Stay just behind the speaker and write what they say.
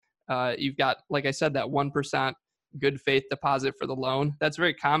you've got, like I said, that 1% good faith deposit for the loan. That's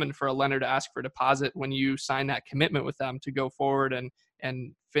very common for a lender to ask for a deposit when you sign that commitment with them to go forward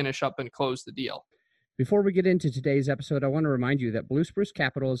and finish up and close the deal. Before we get into today's episode, I want to remind you that Blue Spruce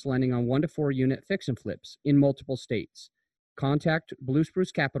Capital is lending on 1 to 4 unit fix and flips in multiple states. Contact Blue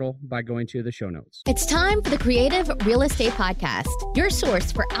Spruce Capital by going to the show notes. It's time for the Creative Real Estate Podcast, your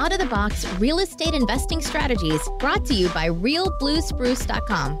source for out-of-the-box real estate investing strategies, brought to you by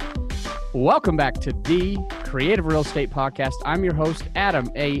realbluespruce.com. Welcome back to the Creative Real Estate Podcast. I'm your host, Adam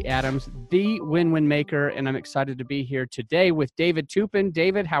A. Adams, the win-win maker, and I'm excited to be here today with David Toupin.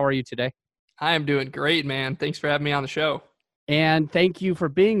 David, how are you today? I am doing great, man. Thanks for having me on the show. And thank you for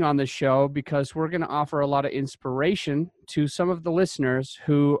being on the show, because we're going to offer a lot of inspiration to some of the listeners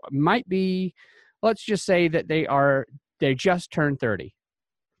who might be, let's just say that they just turned 30.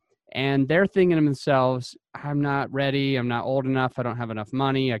 And they're thinking to themselves, I'm not ready. I'm not old enough. I don't have enough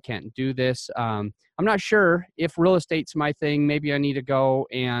money. I can't do this. I'm not sure if real estate's my thing. Maybe I need to go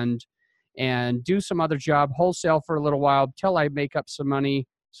and do some other job, wholesale for a little while till I make up some money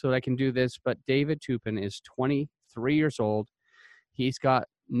so that I can do this. But David Toupin is 23 years old. He's got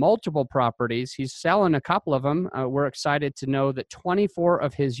multiple properties. He's selling a couple of them. We're excited to know that 24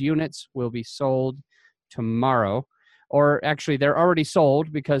 of his units will be sold tomorrow. Or actually, they're already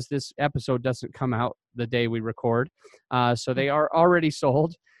sold, because this episode doesn't come out the day we record. So they are already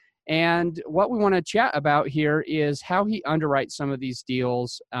sold. And what we want to chat about here is how he underwrites some of these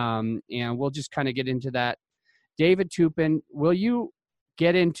deals. And we'll just kind of get into that. David Toupin, will you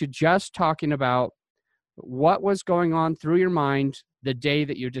get into just talking about what was going on through your mind the day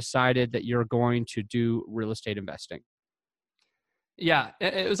that you decided that you're going to do real estate investing? Yeah,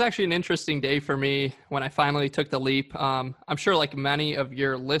 it was actually an interesting day for me when I finally took the leap. I'm sure, like many of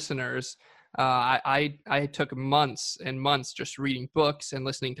your listeners, I took months and months just reading books and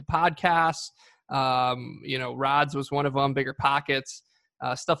listening to podcasts. Rods was one of them, Bigger Pockets,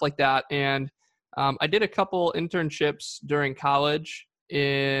 stuff like that. And I did a couple internships during college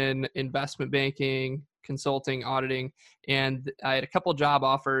in investment banking, consulting, auditing, and I had a couple job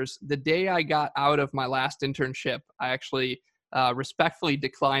offers. The day I got out of my last internship, I actually respectfully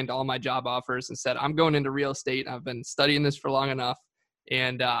declined all my job offers and said, I'm going into real estate. I've been studying this for long enough.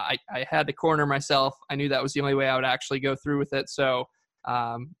 And I had to corner myself. I knew that was the only way I would actually go through with it. So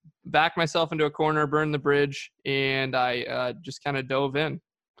backed myself into a corner, burned the bridge, and I just kind of dove in.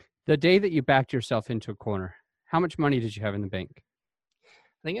 The day that you backed yourself into a corner, how much money did you have in the bank?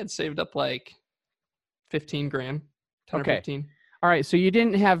 I think I'd saved up like 15 grand, 10 okay. or 15. All right. So you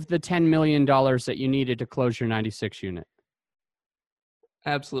didn't have the $10 million that you needed to close your 96 unit.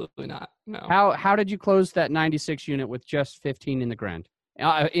 Absolutely not. No. How did you close that 96 unit with just 15 in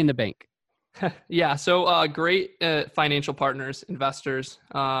the bank? Yeah. So great financial partners, investors.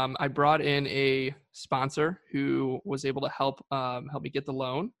 I brought in a sponsor who was able to help me get the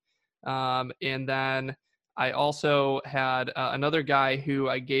loan. And then I also had another guy who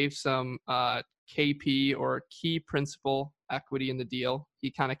I gave some KP, or key principal equity, in the deal.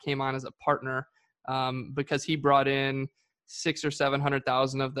 He kind of came on as a partner because he brought in $600,000 or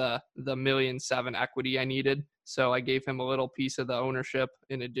 $700,000 of the $1.7 million equity I needed. So I gave him a little piece of the ownership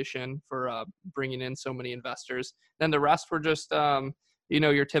in addition for bringing in so many investors. Then the rest were just,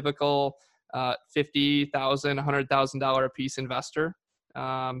 your typical $50,000, $100,000 a piece investor.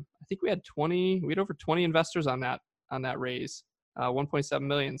 I think we had over 20 investors on that raise, 1.7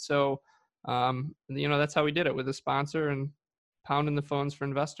 million. So, that's how we did it, with a sponsor and pounding the phones for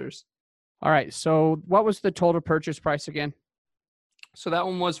investors. All right. So what was the total purchase price again? So that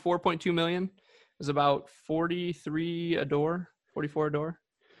one was 4.2 million. It was about 44 a door.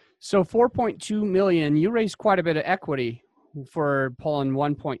 So 4.2 million, you raised quite a bit of equity for pulling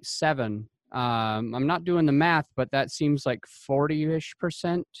 1.7. I'm not doing the math, but that seems like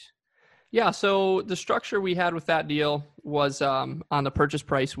 40-ish%. Yeah. So the structure we had with that deal was on the purchase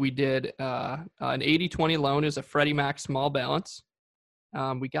price, we did an 80-20 loan. Is a Freddie Mac small balance.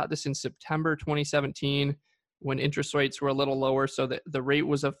 We got this in September 2017 when interest rates were a little lower. So the rate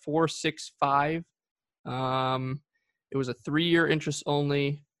was a 4.65. It was a 3-year interest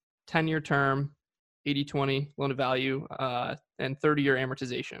only, 10-year term, 80-20 loan to value, and 30-year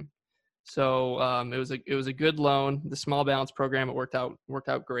amortization. So it was a good loan. The small balance program, it worked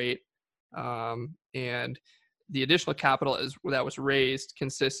out great. And the additional capital that was raised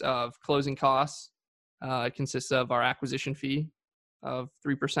consists of closing costs. It consists of our acquisition fee of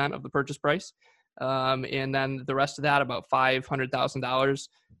 3% of the purchase price. And then the rest of that, about $500,000,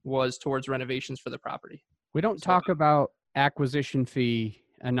 was towards renovations for the property. We don't talk about acquisition fee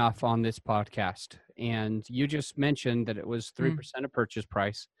enough on this podcast, and you just mentioned that it was 3% of purchase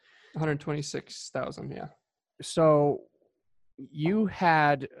price. 126,000. Yeah. So you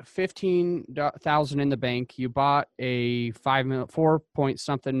had 15,000 in the bank. You bought a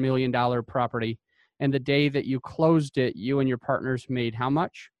 4-point-something million dollar property, and the day that you closed it, you and your partners made how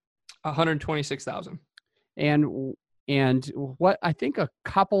much? 126,000. And what I think a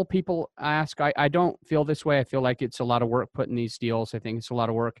couple people ask, I don't feel this way. I feel like it's a lot of work putting these deals. I think it's a lot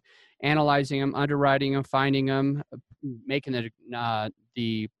of work analyzing them, underwriting them, finding them, making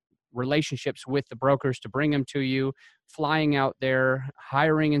the relationships with the brokers to bring them to you, flying out there,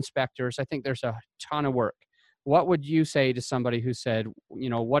 hiring inspectors. I think there's a ton of work. What would you say to somebody who said,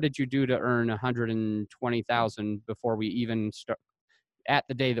 what did you do to earn 120,000 before we even start at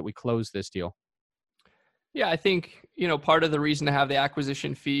the day that we closed this deal? Yeah, I think, part of the reason to have the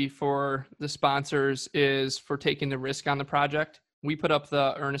acquisition fee for the sponsors is for taking the risk on the project. We put up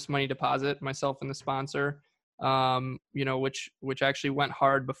the earnest money deposit, myself and the sponsor, which actually went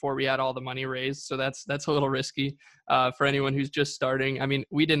hard before we had all the money raised. So that's a little risky for anyone who's just starting. I mean,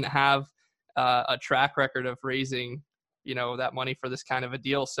 we didn't have a track record of raising, that money for this kind of a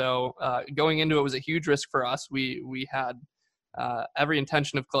deal. So going into it was a huge risk for us. We had every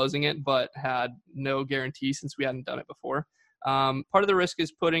intention of closing it, but had no guarantee since we hadn't done it before. Part of the risk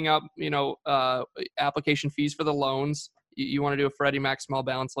is putting up, application fees for the loans. You want to do a Freddie Mac small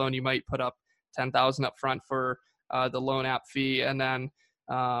balance loan, you might put up $10,000 up front for the loan app fee. And then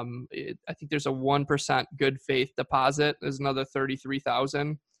I think there's a 1% good faith deposit. There's another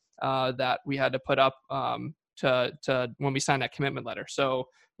 $33,000 that we had to put up to when we signed that commitment letter. So,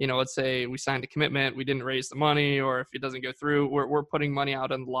 let's say we signed a commitment, we didn't raise the money, or if it doesn't go through, we're putting money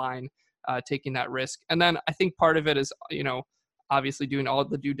out on the line, taking that risk. And then I think part of it is, obviously doing all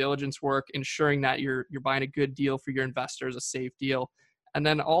the due diligence work, ensuring that you're buying a good deal for your investors, a safe deal. And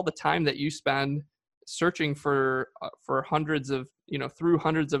then all the time that you spend searching for hundreds of, through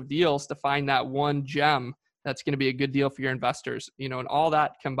hundreds of deals to find that one gem that's going to be a good deal for your investors, and all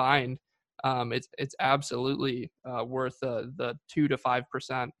that combined, it's absolutely worth the 2 to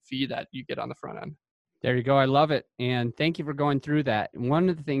 5% fee that you get on the front end. There you go. I love it. And thank you for going through that. One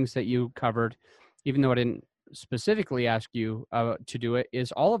of the things that you covered, even though I didn't specifically ask you to do it,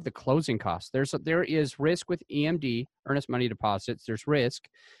 is all of the closing costs. There is risk with EMD, earnest money deposits. There's risk,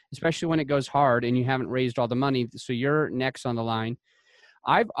 especially when it goes hard and you haven't raised all the money. So you're next on the line.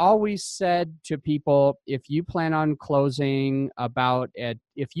 I've always said to people, if you plan on closing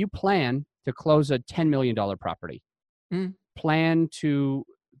if you plan to close a $10 million property, plan to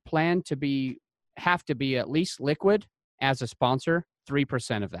have to be at least liquid as a sponsor,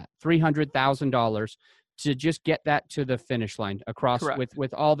 3% of that, $300,000 to just get that to the finish line across. Correct.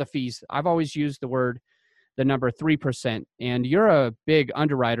 with all the fees. I've always used the number 3%, and you're a big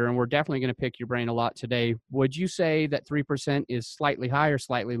underwriter, and we're definitely going to pick your brain a lot today. Would you say that 3% is slightly high or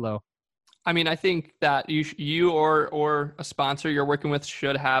slightly low? I mean, I think that you or a sponsor you're working with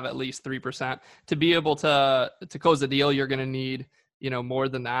should have at least 3% to be able to close the deal. You're going to need, more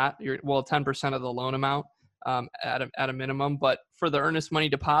than that. 10% of the loan amount at a minimum. But for the earnest money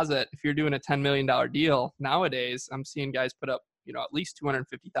deposit, if you're doing a $10 million deal nowadays, I'm seeing guys put up, at least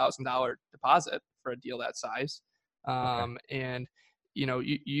 $250,000 deposit for a deal that size. Okay. And,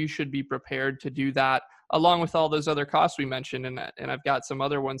 you should be prepared to do that along with all those other costs we mentioned. And I've got some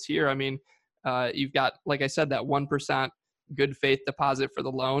other ones here. I mean, you've got, like I said, that 1% good faith deposit for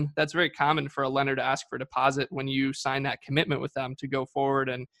the loan. That's very common for a lender to ask for a deposit when you sign that commitment with them to go forward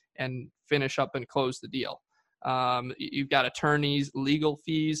and finish up and close the deal. You've got attorneys, legal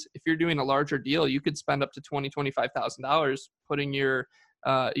fees. If you're doing a larger deal, you could spend up to $25,000 putting your,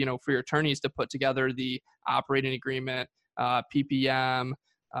 for your attorneys to put together the operating agreement, PPM,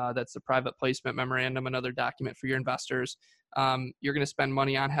 that's the private placement memorandum, another document for your investors. You're going to spend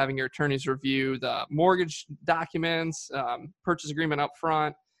money on having your attorneys review the mortgage documents, purchase agreement up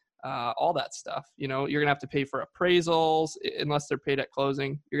front, all that stuff. You're going to have to pay for appraisals unless they're paid at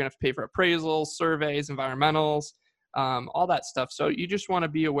closing. You're going to have to pay for appraisals, surveys, environmentals, all that stuff. So you just want to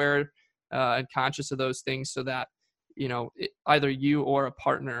be aware and conscious of those things so that, either you or a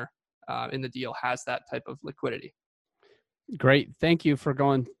partner in the deal has that type of liquidity. Great. Thank you for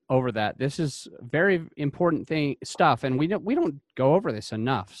going over that. This is very important stuff, and we don't go over this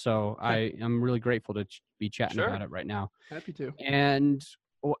enough. So I am really grateful to be chatting about it right now. Happy to. And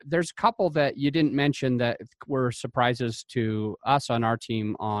there's a couple that you didn't mention that were surprises to us on our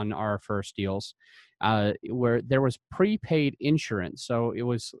team on our first deals, where there was prepaid insurance. So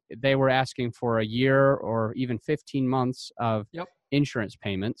they were asking for a year or even 15 months of insurance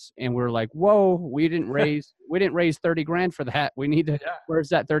payments, and we're like, whoa, we didn't raise 30 grand for that. We need to, where's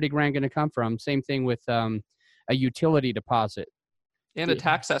that 30 grand going to come from? Same thing with a utility deposit. And a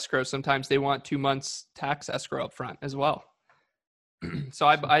tax escrow. Sometimes they want 2 months tax escrow up front as well. So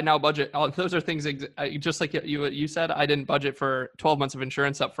I now budget. Those are things just like you said. I didn't budget for 12 months of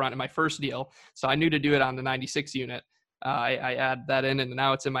insurance up front in my first deal, so I knew to do it on the 96 unit. I add that in, and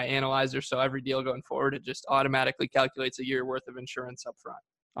now it's in my analyzer. So every deal going forward, it just automatically calculates a year worth of insurance up front.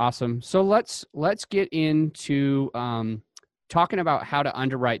 Awesome. So let's get into talking about how to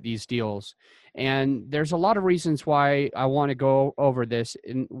underwrite these deals. And there's a lot of reasons why I want to go over this,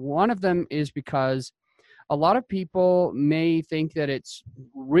 and one of them is because a lot of people may think that it's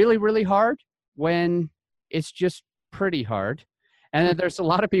really, really hard when it's just pretty hard. And then there's a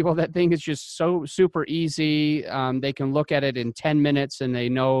lot of people that think it's just so super easy. They can look at it in 10 minutes and they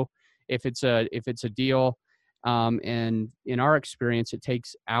know if it's a deal. And in our experience, it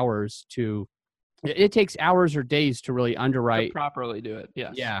takes hours or days to really underwrite. To properly do it.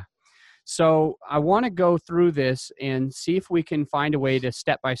 Yes. Yeah. So I want to go through this and see if we can find a way to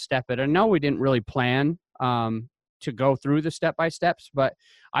step-by-step it. I know we didn't really plan to go through the step-by-steps, but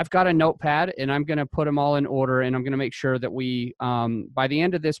I've got a notepad and I'm going to put them all in order, and I'm going to make sure that we, by the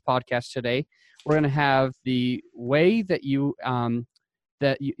end of this podcast today, we're going to have the way that you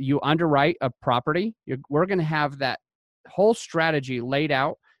underwrite a property. We're going to have that whole strategy laid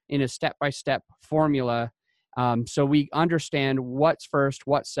out in a step-by-step formula, so we understand what's first,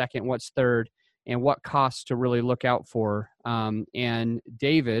 what's second, what's third, and what costs to really look out for. And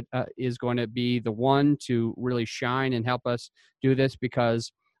David is going to be the one to really shine and help us do this,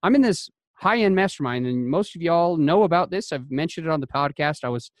 because I'm in this high-end mastermind, and most of y'all know about this. I've mentioned it on the podcast. I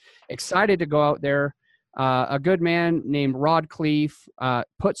was excited to go out there. A good man named Rod Cleef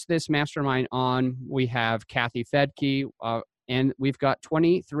puts this mastermind on. We have Kathy Fedke, and we've got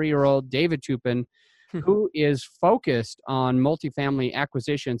 23-year-old David Tupin, who is focused on multifamily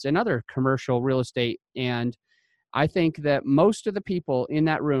acquisitions and other commercial real estate. And I think that most of the people in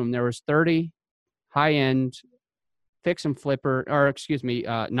that room, there was 30 high-end fix and flipper, or excuse me,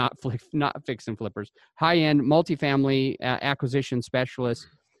 not fix and flippers, high-end multifamily acquisition specialists.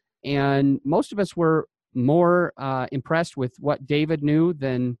 And most of us were more impressed with what David knew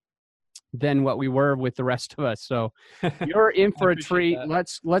than what we were with the rest of us. So you're in for a treat.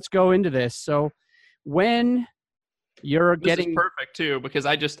 That. Let's go into this. So when you're getting... This is perfect too, because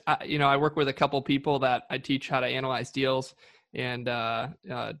I work with a couple people that I teach how to analyze deals and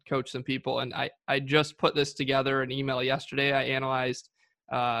coach some people. And I just put this together an email yesterday. I analyzed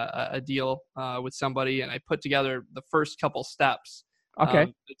a deal with somebody, and I put together the first couple steps.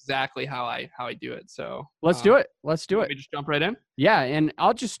 Okay. Exactly how I do it. So let's do it. Let's do it. Let me just jump right in. Yeah. And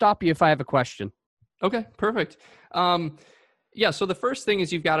I'll just stop you if I have a question. Okay, perfect. So the first thing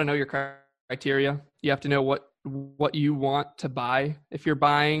is you've got to know your criteria. You have to know what you want to buy. If you're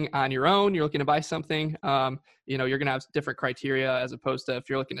buying on your own, you're looking to buy something, you're going to have different criteria as opposed to if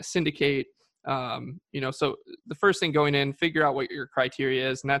you're looking to syndicate. So the first thing going in, figure out what your criteria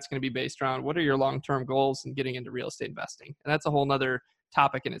is, and that's going to be based around what are your long-term goals in getting into real estate investing. And that's a whole nother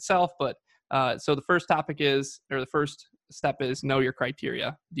topic in itself. But so the first step is know your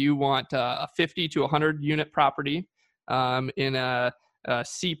criteria. Do you want a 50 to 100 unit property in a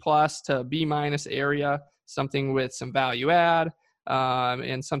C plus to B minus area, something with some value add,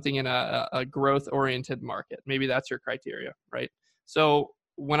 and something in a growth oriented market? Maybe that's your criteria, right? So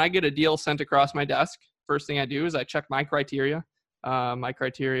when I get a deal sent across my desk, first thing I do is I check my criteria. My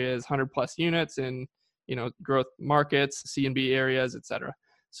criteria is 100 plus units in, growth markets, C and B areas, et cetera.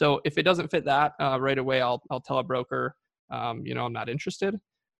 So if it doesn't fit that right away, I'll tell a broker, I'm not interested.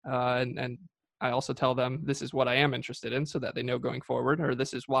 And I also tell them this is what I am interested in so that they know going forward, or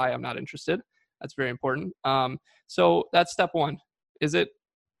this is why I'm not interested. That's very important. So that's step one. Is it,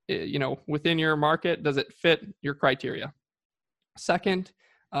 within your market? Does it fit your criteria? Second,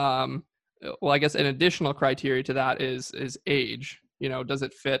 I guess an additional criteria to that is age. Does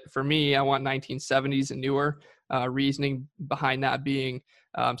it fit? For me, I want 1970s and newer. Reasoning behind that being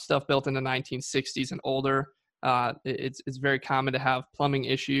stuff built in the 1960s and older. It's very common to have plumbing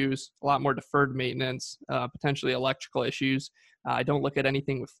issues, a lot more deferred maintenance, potentially electrical issues. I don't look at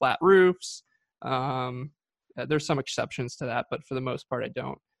anything with flat roofs. There's some exceptions to that, but for the most part, I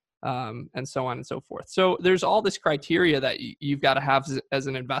don't. And so on and so forth. So there's all this criteria that you've got to have as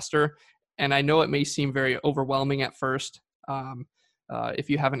an investor. And I know it may seem very overwhelming at first if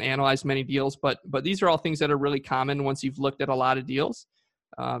you haven't analyzed many deals, but these are all things that are really common once you've looked at a lot of deals.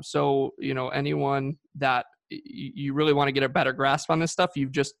 So anyone that you really want to get a better grasp on this stuff, you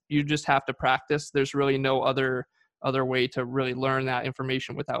just have to practice. There's really no other other way to really learn that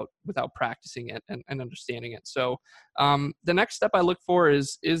information without practicing it and understanding it. So the next step I look for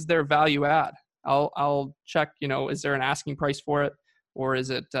is there value add. I'll check, is there an asking price for it, or is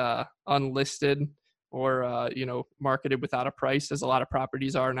it unlisted, or marketed without a price, as a lot of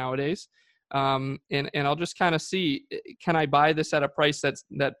properties are nowadays. And I'll just kind of see, can I buy this at a price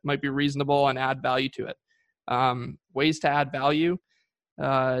that might be reasonable and add value to it? Ways to add value,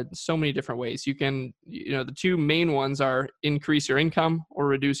 so many different ways. You can, the two main ones are increase your income or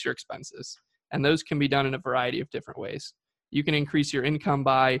reduce your expenses. And those can be done in a variety of different ways. You can increase your income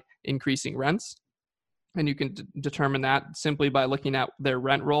by increasing rents. And you can determine that simply by looking at their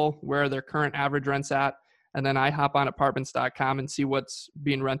rent roll, where their current average rent's at. And then I hop on apartments.com and see what's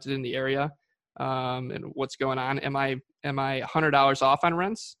being rented in the area, and what's going on. Am I $100 off on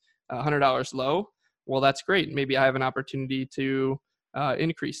rents, $100 low? Well, that's great. Maybe I have an opportunity to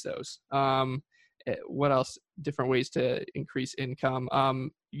increase those. What else? Different ways to increase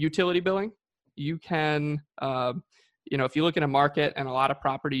income. Utility billing. You can, if you look at a market and a lot of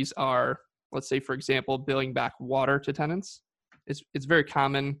properties are, let's say, for example, billing back water to tenants, it's very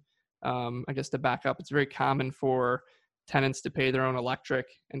common. I guess to back up, it's very common for tenants to pay their own electric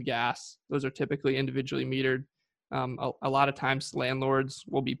and gas. Those are typically individually metered. A lot of times landlords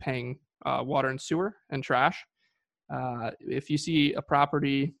will be paying water and sewer and trash. If you see a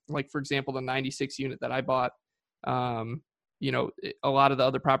property, like for example, the 96 unit that I bought, a lot of the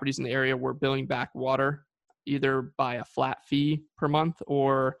other properties in the area were billing back water either by a flat fee per month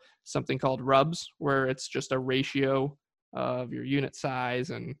or something called RUBS, where it's just a ratio of your unit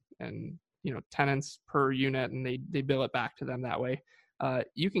size and tenants per unit, and they bill it back to them that way.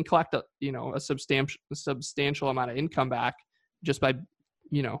 You can collect a substantial amount of income back just by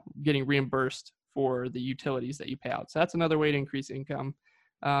getting reimbursed for the utilities that you pay out. So that's another way to increase income.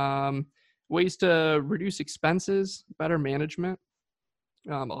 Ways to reduce expenses, better management.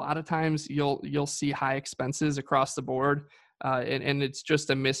 A lot of times you'll see high expenses across the board, and it's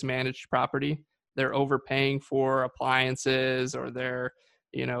just a mismanaged property. They're overpaying for appliances, or they're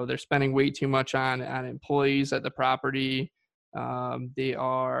spending way too much on employees at the property. They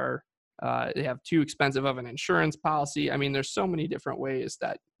have too expensive of an insurance policy. I mean, there's so many different ways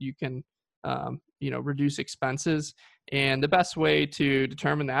that you can reduce expenses. And the best way to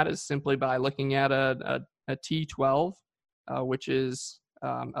determine that is simply by looking at a T12, which is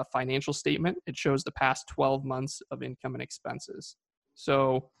a financial statement. It shows the past 12 months of income and expenses.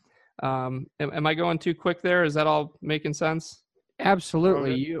 So am I going too quick there? Is that all making sense?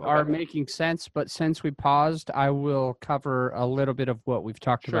 Absolutely. You are making sense, but since we paused, I will cover a little bit of what we've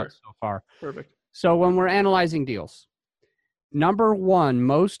talked about so far. Perfect. So when we're analyzing deals, number one,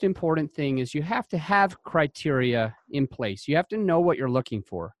 most important thing is you have to have criteria in place. You have to know what you're looking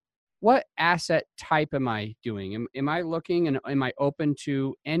for. What asset type am I doing? Am I looking and am I open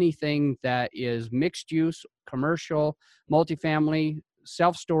to anything that is mixed use, commercial, multifamily,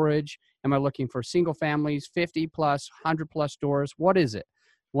 self-storage? Am I looking for single families, 50 plus, 100 plus doors? What is it?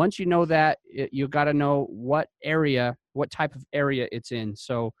 Once you know that, you got to know what type of area it's in.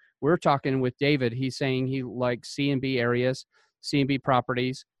 So we're talking with David. He's saying he likes C&B areas, C&B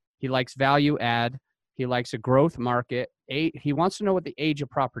properties. He likes value add. He likes a growth market. He wants to know what the age of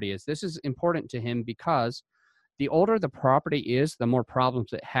property is. This is important to him because the older the property is, the more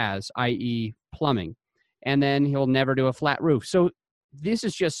problems it has, i.e. plumbing. And then he'll never do a flat roof. So this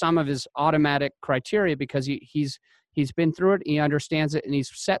is just some of his automatic criteria because he's been through it, he understands it, and he's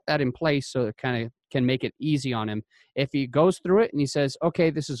set that in place so it kind of can make it easy on him. If he goes through it and he says, okay,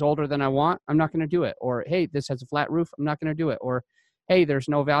 this is older than I want, I'm not going to do it. Or, hey, this has a flat roof, I'm not going to do it. Or, hey, there's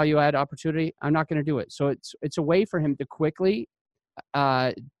no value add opportunity, I'm not going to do it. So it's a way for him to quickly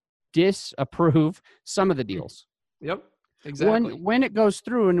disapprove some of the deals. Yep, exactly. When it goes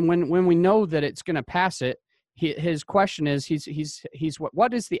through and when we know that it's going to pass it, his question is,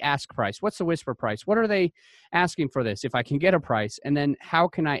 what is the ask price? What's the whisper price? What are they asking for this? If I can get a price, and then how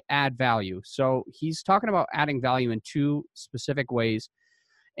can I add value? So he's talking about adding value in two specific ways.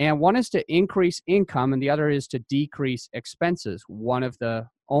 And one is to increase income and the other is to decrease expenses. One of the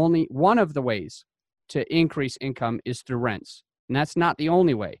ways to increase income is through rents. And that's not the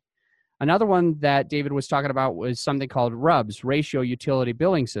only way. Another one that David was talking about was something called RUBS, Ratio Utility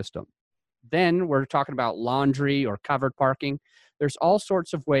Billing System. Then we're talking about laundry or covered parking. There's all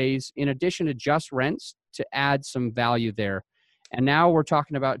sorts of ways, in addition to just rents, to add some value there. And now we're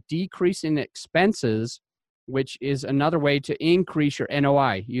talking about decreasing expenses, which is another way to increase your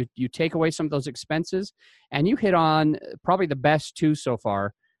NOI. You take away some of those expenses, and you hit on probably the best two so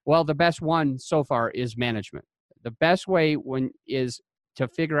far. Well, the best one so far is management. The best way is to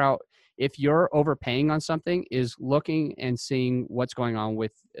figure out if you're overpaying on something, is looking and seeing what's going on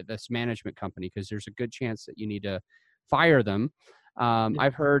with this management company, because there's a good chance that you need to fire them.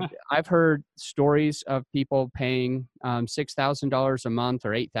 I've heard stories of people paying $6,000 a month or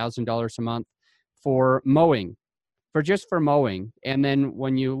 $8,000 a month for mowing, for mowing. And then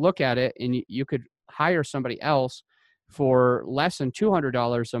when you look at it, and you could hire somebody else for less than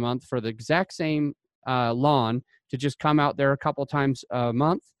 $200 a month for the exact same lawn to just come out there a couple times a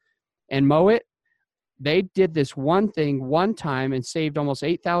month and mow it. They did this one thing one time and saved almost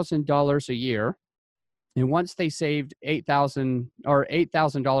 $8,000 a year. And once they saved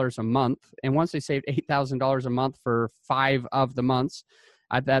 $8,000 a month, and once they saved $8,000 a month for 5 of the months,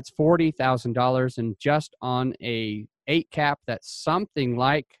 that's $40,000. And just on a 8 cap, that's something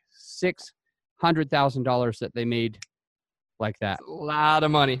like $600,000 that they made like that. That's a lot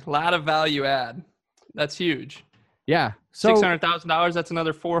of money, a lot of value add. That's huge. Yeah. So $600,000. That's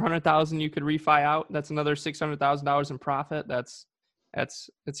another $400,000 you could refi out. That's another $600,000 in profit. That's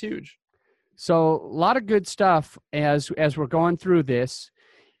huge. So a lot of good stuff as we're going through this.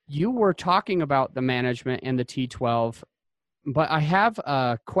 You were talking about the management and the T12, but I have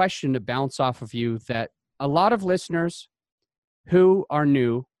a question to bounce off of you that a lot of listeners who are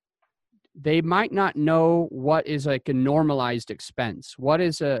new, they might not know what is like a normalized expense. What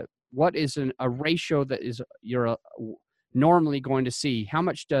is a ratio that is you're normally going to see? How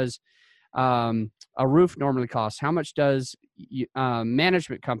much does a roof normally cost? How much does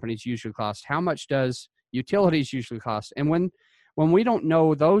management companies usually cost? How much does utilities usually cost? And when we don't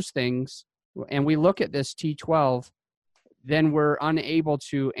know those things and we look at this T12, then we're unable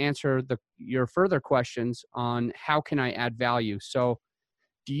to answer your further questions on how can I add value. So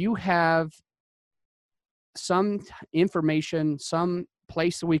do you have some information, some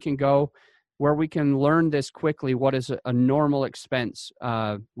place that we can go where we can learn this quickly? What is a normal expense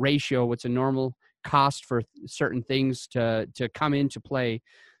ratio? What's a normal cost for certain things to come into play,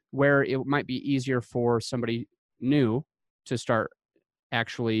 where it might be easier for somebody new to start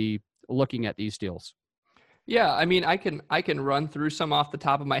actually looking at these deals? Yeah, I mean, I can run through some off the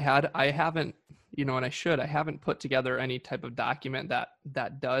top of my head. I haven't, and I haven't put together any type of document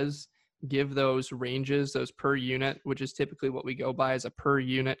that does give those ranges, those per unit, which is typically what we go by as a per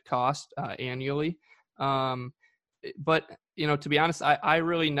unit cost annually. But, to be honest, I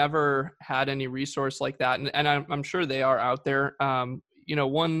really never had any resource like that. And I'm sure they are out there. One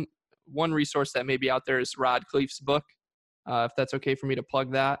resource that may be out there is Rod Khleif's book, if that's okay for me to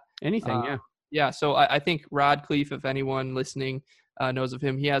plug that. Anything, yeah. Yeah, so I think Rod Khleif, if anyone listening knows of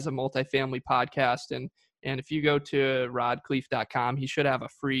him, he has a multifamily podcast. And if you go to rodkhleif.com, he should have a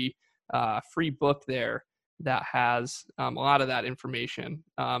free book there that has a lot of that information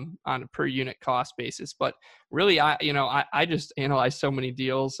on a per unit cost basis. But really, I just analyzed so many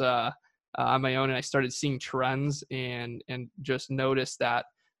deals on my own, and I started seeing trends and just noticed that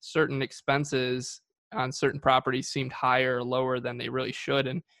certain expenses on certain properties seemed higher or lower than they really should.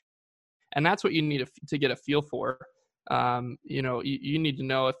 And that's what you need to get a feel for. You need to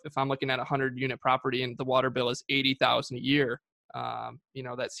know if I'm looking at a 100-unit property and the water bill is $80,000 a year,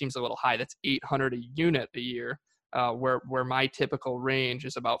 that seems a little high. That's $800 a unit a year, where my typical range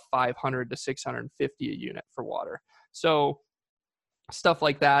is about $500 to $650 a unit for water. So stuff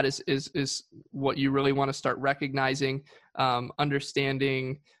like that is what you really want to start recognizing,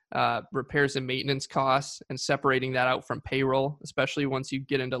 understanding repairs and maintenance costs and separating that out from payroll, especially once you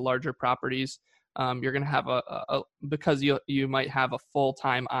get into larger properties. You're going to have because you might have a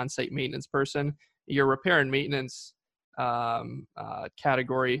full-time on-site maintenance person, your repair and maintenance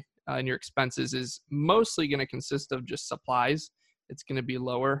category in your expenses is mostly going to consist of just supplies. It's going to be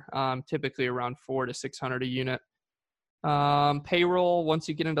lower, typically around $400 to $600 a unit. Payroll, once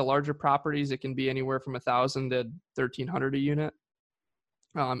you get into larger properties, it can be anywhere from $1,000 to $1,300 a unit.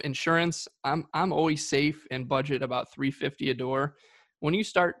 Insurance, I'm always safe and budget about $350 a door. When you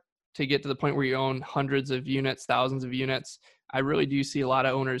start to get to the point where you own hundreds of units, thousands of units, I really do see a lot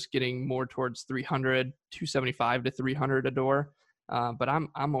of owners getting more towards $300, $275 to $300 a door. But I'm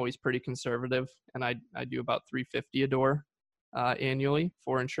always pretty conservative, and I do about $350 a door annually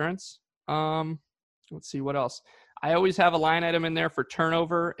for insurance. Let's see what else. I always have a line item in there for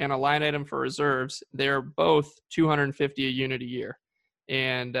turnover and a line item for reserves. They're both $250 a unit a year.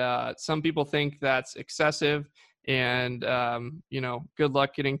 And some people think that's excessive, and good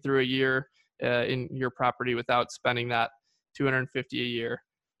luck getting through a year in your property without spending that $250 a year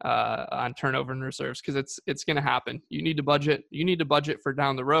on turnover and reserves, because it's going to happen. You need to budget. You need to budget for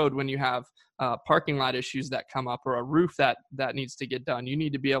down the road when you have parking lot issues that come up, or a roof that needs to get done. You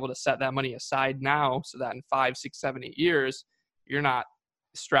need to be able to set that money aside now, so that in 5, 6, 7, 8 years, you're not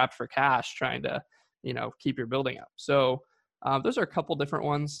strapped for cash trying to, keep your building up. So those are a couple different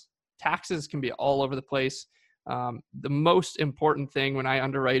ones. Taxes can be all over the place. The most important thing when I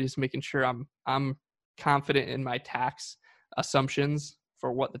underwrite is making sure I'm confident in my tax assumptions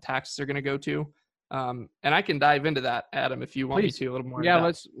for what the taxes are going to go to. And I can dive into that, Adam, if you want me to a little more.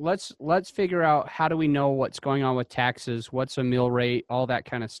 Yeah, let's figure out, how do we know what's going on with taxes? What's a mill rate? All that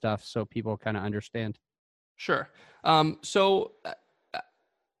kind of stuff, so people kind of understand. Sure. So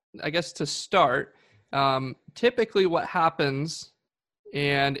I guess to start, typically what happens,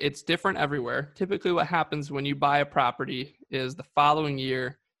 and it's different everywhere. Typically what happens when you buy a property is the following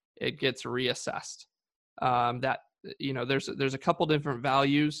year it gets reassessed. There's a couple different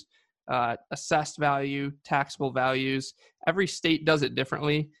values, assessed value, taxable values. Every state does it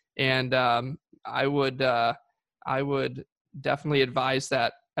differently. And I would definitely advise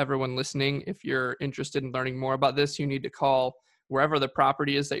that everyone listening, if you're interested in learning more about this, you need to call wherever the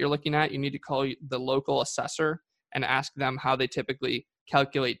property is that you're looking at. You need to call the local assessor and ask them how they typically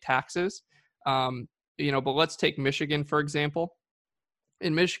calculate taxes. But let's take Michigan, for example.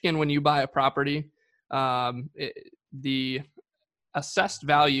 In Michigan, when you buy a property, the assessed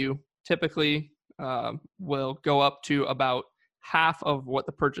value typically will go up to about half of what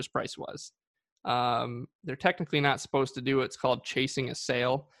the purchase price was. They're technically not supposed to do it. It's called chasing a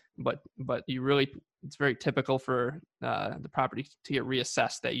sale, but it's very typical for the property to get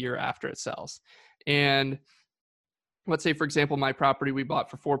reassessed that year after it sells. And let's say, for example, my property we bought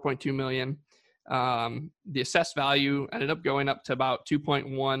for $4.2 million. The assessed value ended up going up to about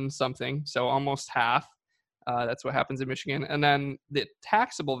 2.1 something, so almost half. That's what happens in Michigan. And then the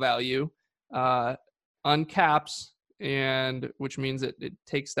taxable value uncaps, and which means it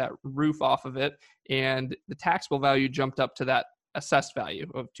takes that roof off of it, and the taxable value jumped up to that assessed value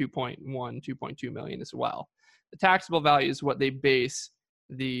of 2.2 million as well. The taxable value is what they base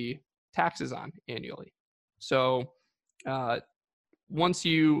the taxes on annually. So once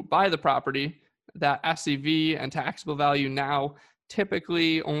you buy the property, that SCV and taxable value now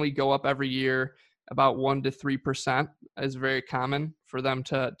typically only go up every year. About 1 to 3% is very common for them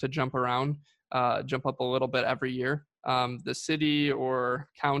to jump around, jump up a little bit every year. The city or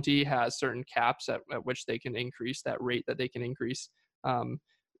county has certain caps at which they can increase that rate that they can increase.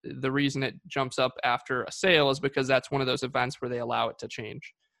 The reason it jumps up after a sale is because that's one of those events where they allow it to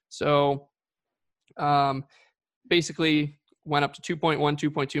change. So basically went up to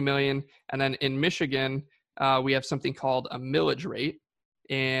 2.2 million. And then in Michigan, we have something called a millage rate.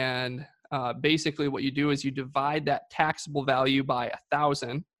 And basically what you do is you divide that taxable value by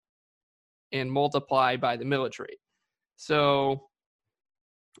 1,000 and multiply by the millage rate. So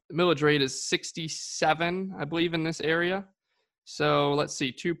the millage rate is 67, I believe, in this area. So let's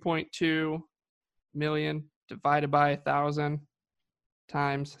see, 2.2 million divided by 1,000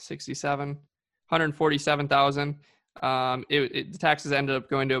 times 67, 147,000. The taxes ended up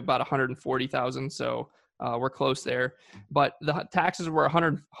going to about 140,000. So we're close there, but the taxes were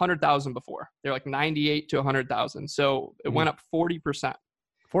 100,000 before. They're like 98 to 100,000. So it went up 40%.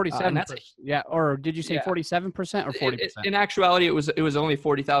 47%. Yeah. Or did you say 47% or 40%? In actuality, it was only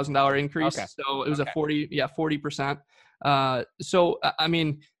 $40,000 increase. Okay. So it was 40%. So, I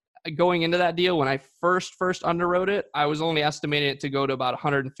mean, going into that deal, when I first underwrote it, I was only estimating it to go to about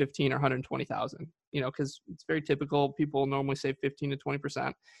 115 or 120,000, cause it's very typical. People normally say 15 to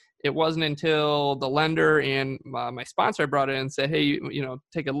 20%. It wasn't until the lender and my sponsor brought it in and said, hey,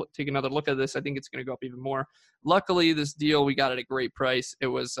 take another look at this. I think it's going to go up even more. Luckily, this deal, we got at a great price. It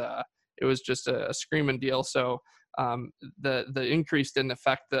was just a screaming deal. So the increase didn't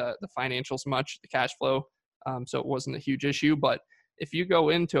affect the financials much, the cash flow. So it wasn't a huge issue. But if you go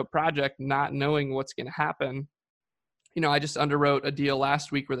into a project not knowing what's going to happen, I just underwrote a deal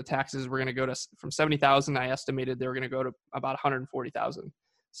last week where the taxes were going to go to from 70,000. I estimated they were going to go to about 140,000.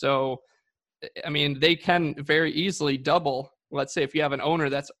 So, I mean, they can very easily double. Let's say if you have an owner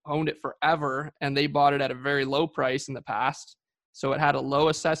that's owned it forever and they bought it at a very low price in the past. So it had a low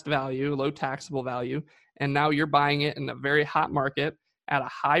assessed value, low taxable value. And now you're buying it in a very hot market at a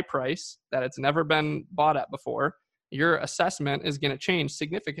high price that it's never been bought at before. Your assessment is going to change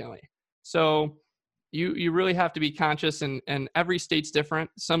significantly. So you really have to be conscious, and every state's different.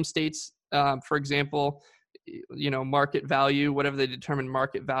 Some states, for example, market value, whatever they determine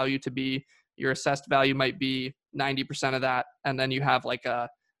market value to be, your assessed value might be 90% of that. And then you have like a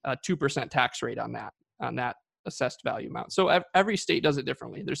 2% tax rate on that assessed value amount. So every state does it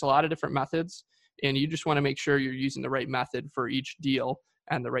differently. There's a lot of different methods, and you just want to make sure you're using the right method for each deal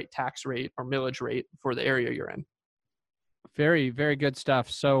and the right tax rate or millage rate for the area you're in. Very, very good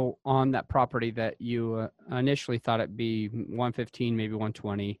stuff. So on that property that you initially thought it'd be 115, maybe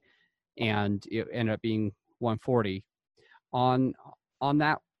 120, and it ended up being 140. On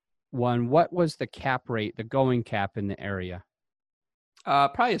that one, what was the cap rate, the going cap in the area?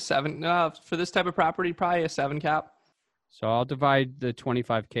 Probably a 7 for this type of property. Probably a 7 cap. So I'll divide the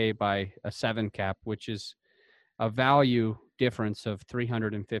 25K by a 7 cap, which is a value difference of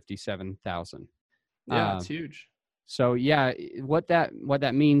 357,000. Yeah, it's huge. So yeah, what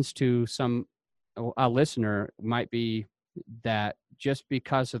that means to a listener might be that just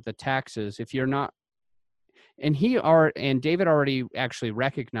because of the taxes, if you're not, and David already actually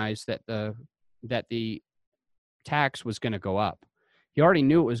recognized that the tax was going to go up. He already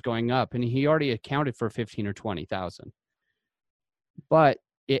knew it was going up, and he already accounted for 15 or 20,000. But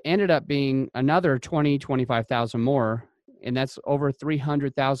it ended up being another 25,000 more, and that's over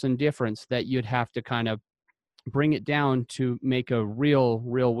 300,000 difference that you'd have to kind of bring it down to make a real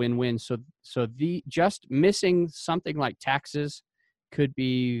win-win. So the just missing something like taxes could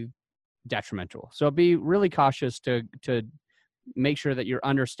be detrimental. So be really cautious to make sure that you're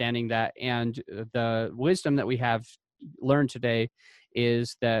understanding that. And the wisdom that we have learned today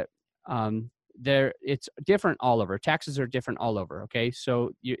is that it's different all over. Taxes are different all over. Okay,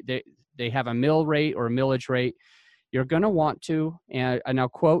 so they have a mill rate or a millage rate. You're going to want to, and I'll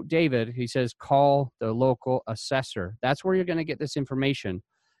quote David, he says, call the local assessor. That's where you're going to get this information.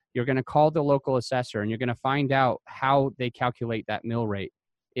 You're going to call the local assessor, and you're going to find out how they calculate that mill rate.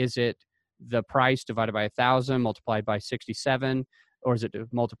 Is it the price divided by 1,000 multiplied by 67, or is it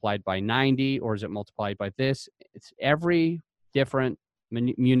multiplied by 90, or is it multiplied by this? It's every different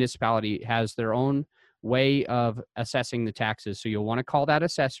municipality has their own way of assessing the taxes. So you'll want to call that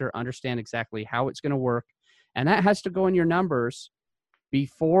assessor, understand exactly how it's going to work. And that has to go in your numbers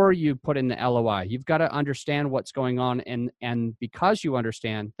before you put in the LOI. You've got to understand what's going on. And because you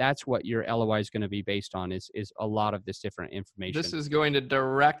understand, that's what your LOI is going to be based on is a lot of this different information. This is going to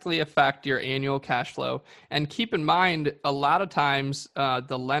directly affect your annual cash flow. And keep in mind, a lot of times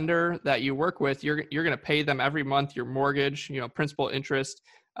the lender that you work with, you're going to pay them every month your mortgage, principal, interest.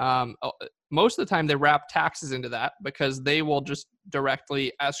 Most of the time they wrap taxes into that because they will just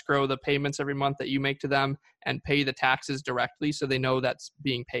directly escrow the payments every month that you make to them and pay the taxes directly. So they know that's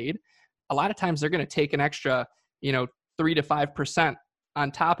being paid. A lot of times they're going to take an extra, 3 to 5%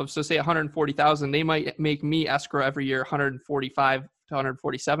 on top of, so say 140,000, they might make me escrow every year 145 to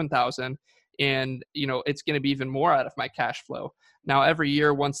 147,000. And, it's going to be even more out of my cash flow. Now, every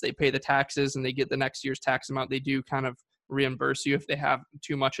year, once they pay the taxes and they get the next year's tax amount, they do kind of reimburse you if they have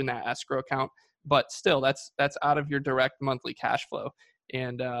too much in that escrow account, but still that's out of your direct monthly cash flow.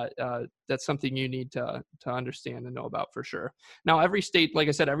 And that's something you need to understand and know about for sure. Now, every state, like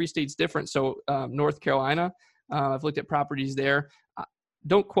I said, every state's different. So North Carolina, I've looked at properties there.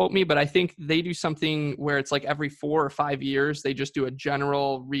 Don't quote me, but I think they do something where it's like every 4 or 5 years, they just do a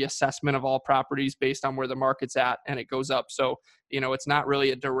general reassessment of all properties based on where the market's at, and it goes up. So, it's not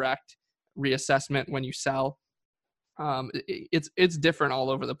really a direct reassessment when you sell. It's different all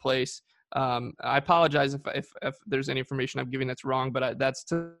over the place. I apologize if there's any information I'm giving that's wrong, but that's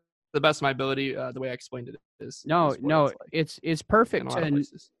to the best of my ability. The way I explained it is it's perfect.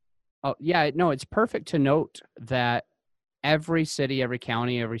 It's perfect to note that every city, every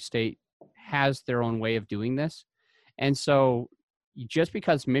county, every state has their own way of doing this. And so just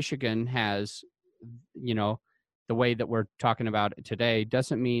because Michigan has, the way that we're talking about it today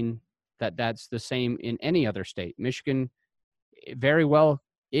doesn't mean that that's the same in any other state. Michigan very well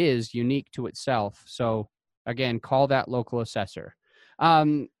is unique to itself. So again, call that local assessor.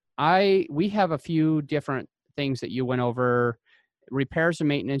 We have a few different things that you went over. Repairs and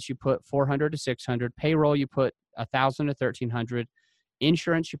maintenance, you put 400 to 600. Payroll, you put 1,000 to 1,300.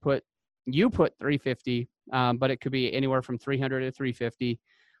 Insurance, you put 350, but it could be anywhere from 300 to 350.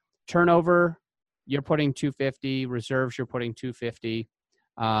 Turnover, you're putting 250. Reserves, you're putting 250.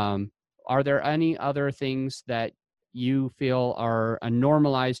 Are there any other things that you feel are a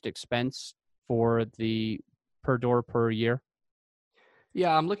normalized expense for the per door per year?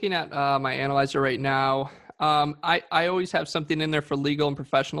 Yeah, I'm looking at my analyzer right now. I always have something in there for legal and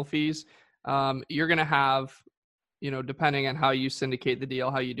professional fees. You're going to have, depending on how you syndicate the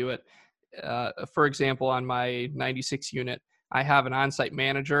deal, how you do it. For example, on my 96 unit, I have an on-site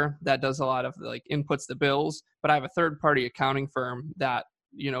manager that does a lot of inputs the bills, but I have a third-party accounting firm that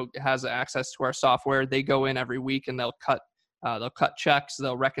has access to our software. They go in every week and they'll cut checks,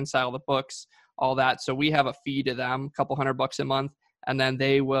 they'll reconcile the books, all that. So we have a fee to them, a couple $100 a month, and then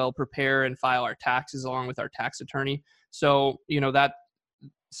they will prepare and file our taxes along with our tax attorney. So, that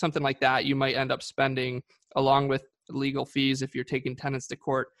something like that, you might end up spending along with legal fees if you're taking tenants to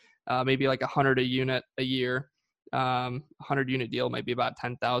court, maybe like 100 a unit a year. 100 unit deal might be about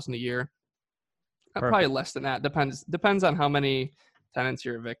 10,000 a year. Probably less than that. Depends on how many tenants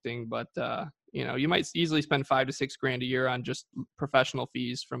you're evicting, but you might easily spend $5,000 to $6,000 a year on just professional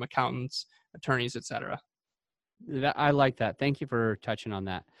fees from accountants, attorneys, etc. I like that. Thank you for touching on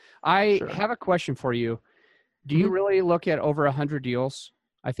that. I have a question for you. Do you really look at over 100 deals?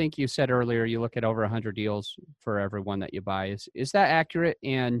 I think you said earlier you look at over 100 deals for every one that you buy. Is that accurate?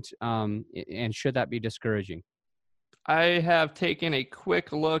 And should that be discouraging? I have taken a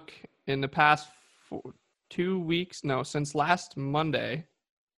quick look in the past 2 weeks. No, since last Monday,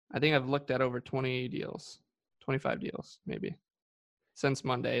 I think I've looked at over 20 deals, 25 deals maybe since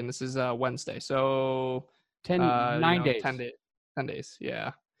Monday. And this is Wednesday. So 9 days. 10 days.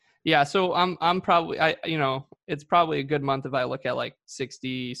 Yeah. Yeah. So I'm probably, it's probably a good month if I look at like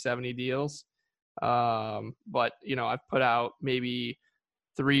 60, 70 deals. But I've put out maybe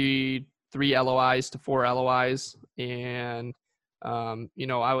three LOIs to 4 LOIs. And, I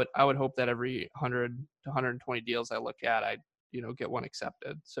would hope that every 100 to 120 deals I look at, I get one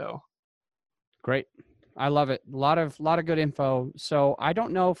accepted. So. Great. I love it. A lot of good info. So I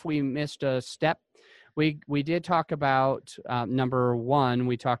don't know if we missed a step. We did talk about number one.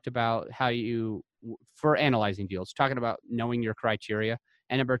 We talked about how for analyzing deals, talking about knowing your criteria,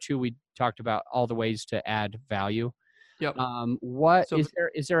 and number two, we talked about all the ways to add value. Yep.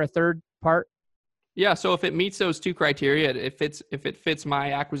 Is there a third part? Yeah. So if it meets those 2 criteria, if it fits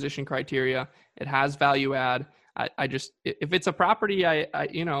my acquisition criteria, it has value add. If it's a property,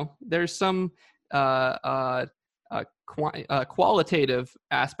 there's some qualitative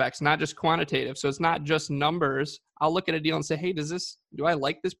aspects, not just quantitative. So it's not just numbers. I'll look at a deal and say, hey, do I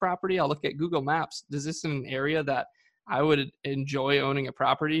like this property? I'll look at Google Maps. Is this in an area that I would enjoy owning a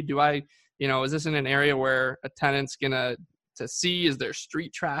property? Is this in an area where a tenant's to see? Is there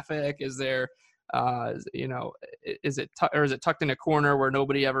street traffic? Is there, is it tucked in a corner where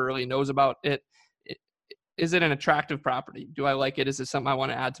nobody ever really knows about it? Is it an attractive property? Do I like it? Is it something I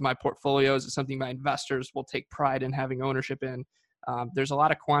want to add to my portfolio? Is it something my investors will take pride in having ownership in? There's a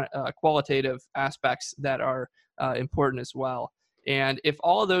lot of qualitative aspects that are important as well. And if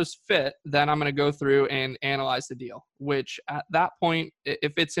all of those fit, then I'm going to go through and analyze the deal, which at that point,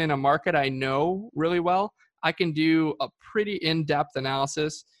 if it's in a market I know really well, I can do a pretty in-depth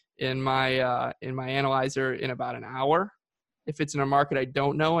analysis in my analyzer in about an hour. If it's in a market I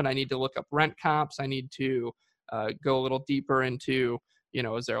don't know and I need to look up rent comps, I need to go a little deeper into,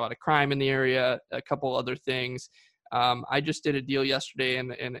 is there a lot of crime in the area? A couple other things. I just did a deal yesterday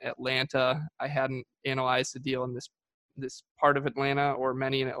in Atlanta. I hadn't analyzed the deal in this part of Atlanta or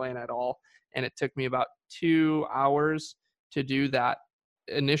many in Atlanta at all. And it took me about 2 hours to do that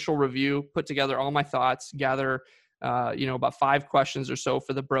initial review, put together all my thoughts, gather, about 5 questions or so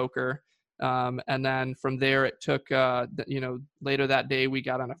for the broker. And then from there, it took, later that day, we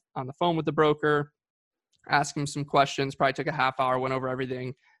got on the phone with the broker, asked him some questions, probably took a half hour, went over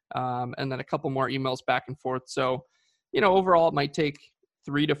everything, and then a couple more emails back and forth. So, overall, it might take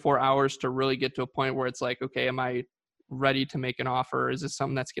 3 to 4 hours to really get to a point where it's like, okay, am I ready to make an offer? Is this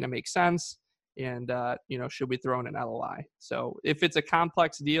something that's going to make sense? And, should we throw in an LOI? So if it's a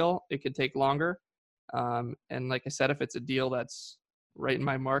complex deal, it could take longer. And like I said, if it's a deal that's right in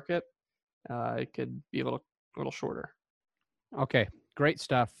my market, it could be a little shorter. Okay, great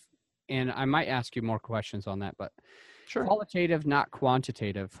stuff. And I might ask you more questions on that, but sure. Qualitative, not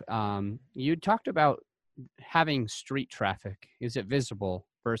quantitative. You talked about having street traffic. Is it visible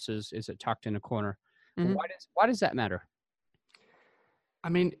versus is it tucked in a corner? Mm-hmm. Why does that matter? I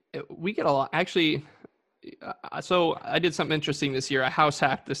mean, we get a lot. Actually, so I did something interesting this year. I house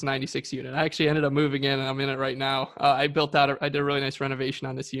hacked this 96 unit. I actually ended up moving in, and I'm in it right now. I did a really nice renovation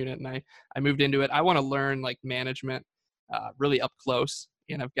on this unit, and I moved into it. I want to learn like management really up close,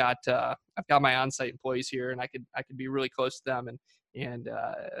 and I've got my on-site employees here, and I could be really close to them and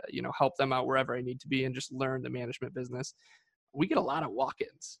help them out wherever I need to be and just learn the management business. We get a lot of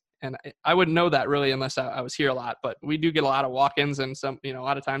walk-ins. And I wouldn't know that really unless I was here a lot, but we do get a lot of walk-ins, and some, a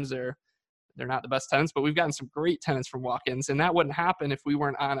lot of times they're not the best tenants, but we've gotten some great tenants from walk-ins, and that wouldn't happen if we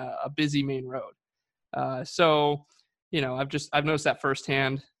weren't on a busy main road. So, I've noticed that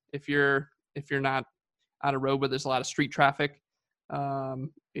firsthand. If you're not on a road where there's a lot of street traffic, you're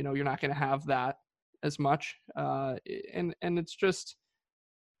not going to have that as much. And it's just,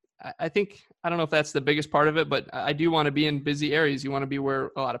 I think, I don't know if that's the biggest part of it, but I do want to be in busy areas. You want to be where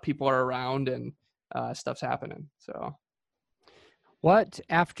a lot of people are around and stuff's happening. So what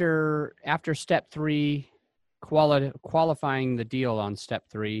after step 3, qualifying the deal on step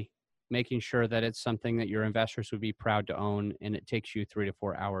 3, making sure that it's something that your investors would be proud to own, and it takes you 3 to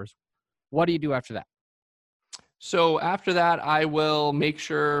 4 hours. What do you do after that? So after that, I will make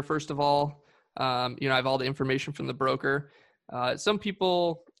sure, first of all, I have all the information from the broker. Some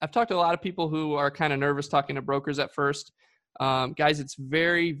people, I've talked to a lot of people who are kind of nervous talking to brokers at first. Guys, it's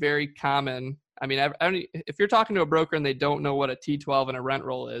very, very common. I mean, if you're talking to a broker and they don't know what a T12 and a rent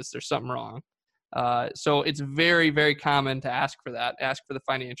roll is, there's something wrong. So it's very, very common to ask for that, ask for the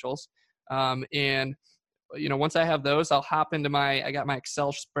financials. And once I have those, I'll hop into I got my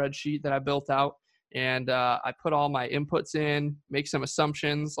Excel spreadsheet that I built out. And I put all my inputs in, make some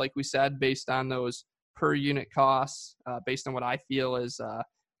assumptions, like we said, based on those per unit costs, based on what I feel is a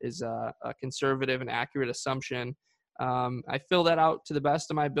conservative and accurate assumption. I fill that out to the best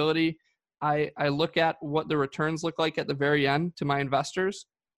of my ability. I look at what the returns look like at the very end to my investors.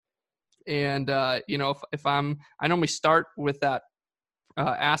 And, I normally start with that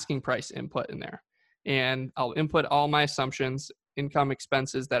asking price input in there. And I'll input all my assumptions, income,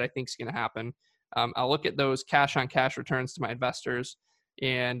 expenses that I think is going to happen. I'll look at those cash on cash returns to my investors.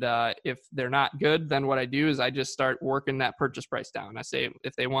 And if they're not good, then what I do is I just start working that purchase price down. I say,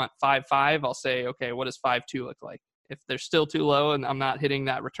 if they want 5.5, I'll say, okay, what does 5.2 look like? If they're still too low and I'm not hitting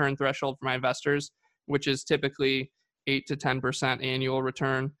that return threshold for my investors, which is typically 8 to 10% annual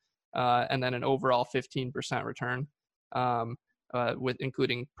return, and then an overall 15% return, with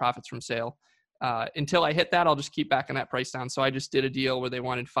including profits from sale. Until I hit that, I'll just keep backing that price down. So I just did a deal where they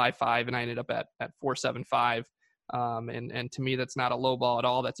wanted 5.5 and I ended up at 4.75. And to me, that's not a low ball at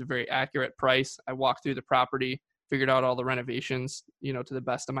all. That's a very accurate price. I walked through the property, figured out all the renovations, to the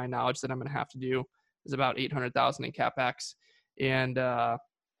best of my knowledge that I'm going to have to do. Is about $800,000 in CapEx.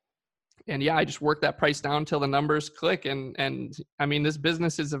 And yeah, I just worked that price down until the numbers click. And I mean, this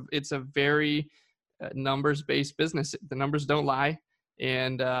business it's a very numbers-based business. The numbers don't lie.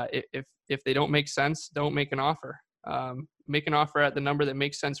 And if they don't make sense, don't make an offer. Make an offer at the number that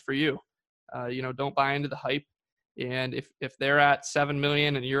makes sense for you. Don't buy into the hype. And if they're at 7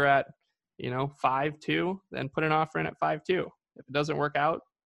 million and you're at 5.2, then put an offer in at 5.2. If it doesn't work out,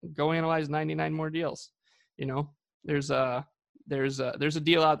 go analyze 99 more deals. There's a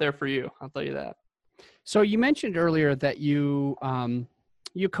deal out there for you. I'll tell you that. So you mentioned earlier that you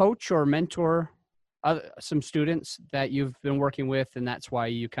coach or mentor some students that you've been working with, and that's why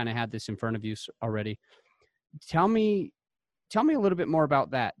you kind of had this in front of you already. Tell me a little bit more about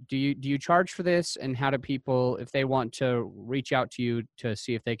that. Do you charge for this, and how do people, if they want to reach out to you to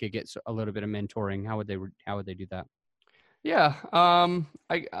see if they could get a little bit of mentoring, how would they do that? Yeah,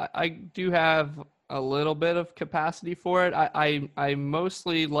 I do have a little bit of capacity for it. I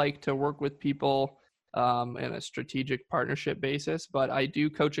mostly like to work with people in a strategic partnership basis, but I do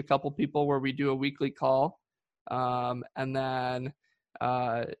coach a couple people where we do a weekly call, and then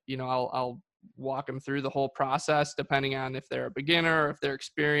I'll walk them through the whole process depending on if they're a beginner or if they're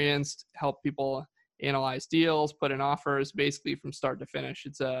experienced. Help people analyze deals, put in offers, basically from start to finish.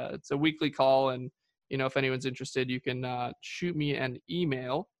 It's a weekly call, and if anyone's interested, you can shoot me an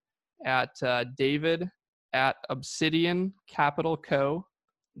email at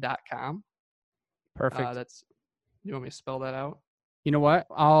david@obsidiancapitalco.com. Perfect. You want me to spell that out? You know what?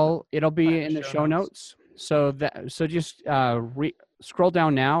 It'll be in the show notes. So just scroll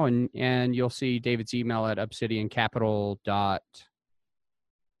down now and you'll see David's email at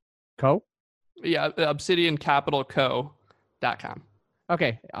obsidiancapital.co. Yeah, obsidiancapitalco.com.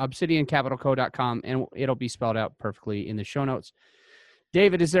 Okay, obsidiancapitalco.com, and it'll be spelled out perfectly in the show notes.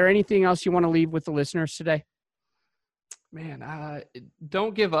 David, is there anything else you want to leave with the listeners today? Man,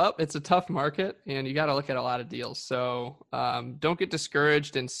 don't give up. It's a tough market, and you got to look at a lot of deals. So don't get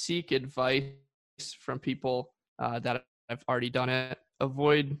discouraged, and seek advice from people that have already done it.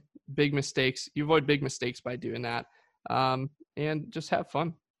 Avoid big mistakes. You avoid big mistakes by doing that, and just have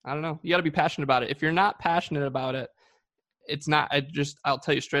fun. I don't know. You got to be passionate about it. If you're not passionate about it, it's not. I'll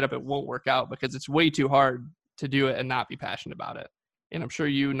tell you straight up, it won't work out, because it's way too hard to do it and not be passionate about it. And I'm sure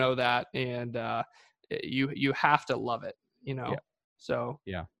you know that, and you have to love it, Yeah. So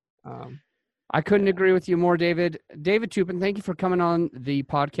yeah. I couldn't agree with you more, David. David Toupin, thank you for coming on the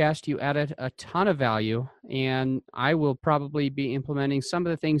podcast. You added a ton of value, and I will probably be implementing some of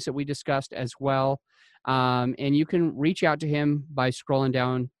the things that we discussed as well. And you can reach out to him by scrolling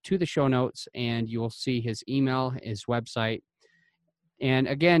down to the show notes, and you'll see his email, his website. And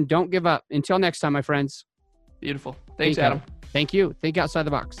again, don't give up. Until next time, my friends. Beautiful. Thanks, Adam. Thank you. Think outside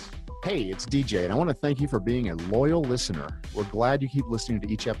the box. Hey, it's DJ, and I want to thank you for being a loyal listener. We're glad you keep listening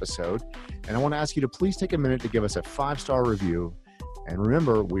to each episode, and I want to ask you to please take a minute to give us a 5-star review. And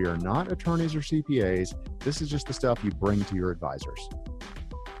remember, we are not attorneys or CPAs. This is just the stuff you bring to your advisors.